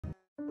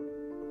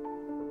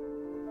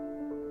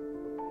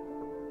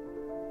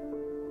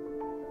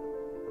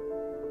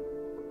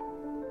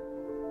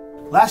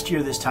Last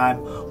year this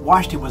time,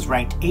 Washington was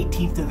ranked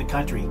 18th in the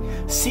country,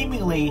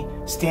 seemingly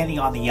standing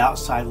on the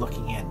outside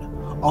looking in.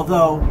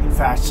 Although, in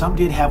fact, some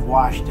did have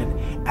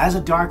Washington as a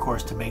dark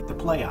horse to make the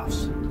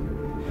playoffs.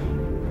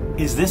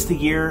 Is this the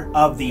year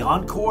of the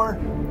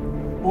encore?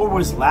 Or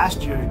was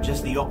last year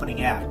just the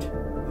opening act,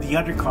 the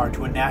undercard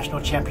to a national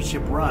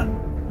championship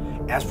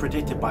run, as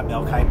predicted by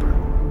Mel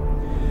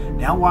Kiper?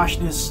 Now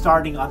Washington is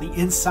starting on the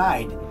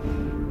inside,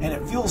 and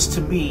it feels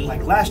to me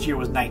like last year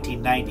was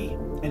 1990,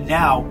 and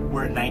now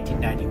we're in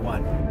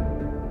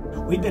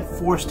 1991. We've been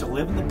forced to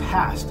live in the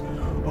past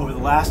over the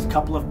last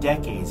couple of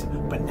decades,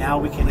 but now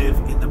we can live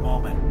in the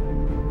moment.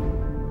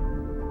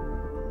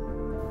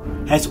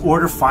 Has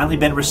order finally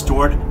been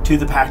restored to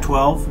the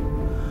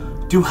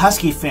Pac-12? Do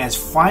Husky fans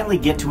finally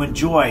get to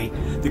enjoy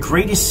the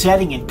greatest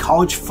setting in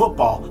college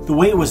football the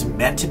way it was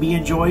meant to be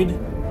enjoyed?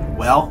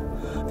 Well,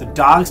 the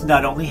Dogs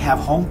not only have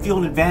home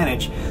field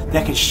advantage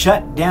that can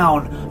shut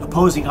down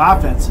opposing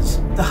offenses,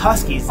 the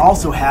Huskies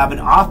also have an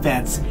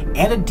offense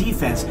and a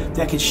defense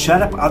that can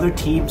shut up other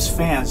teams'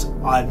 fans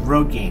on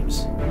road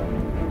games.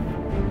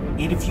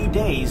 In a few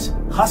days,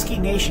 Husky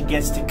Nation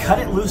gets to cut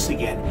it loose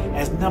again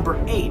as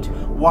number 8,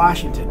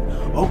 Washington,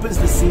 opens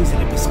the season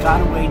in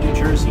Piscataway, New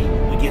Jersey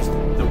against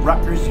the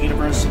Rutgers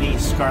University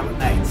Scarlet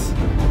Knights.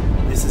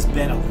 This has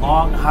been a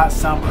long, hot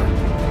summer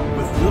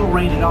with little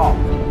rain at all.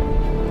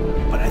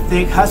 But I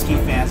think Husky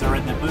fans are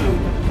in the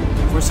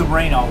mood for some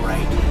rain, all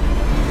right.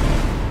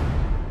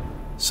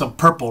 Some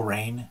purple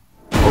rain.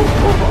 Come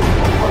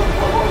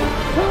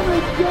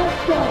and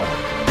get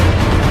them!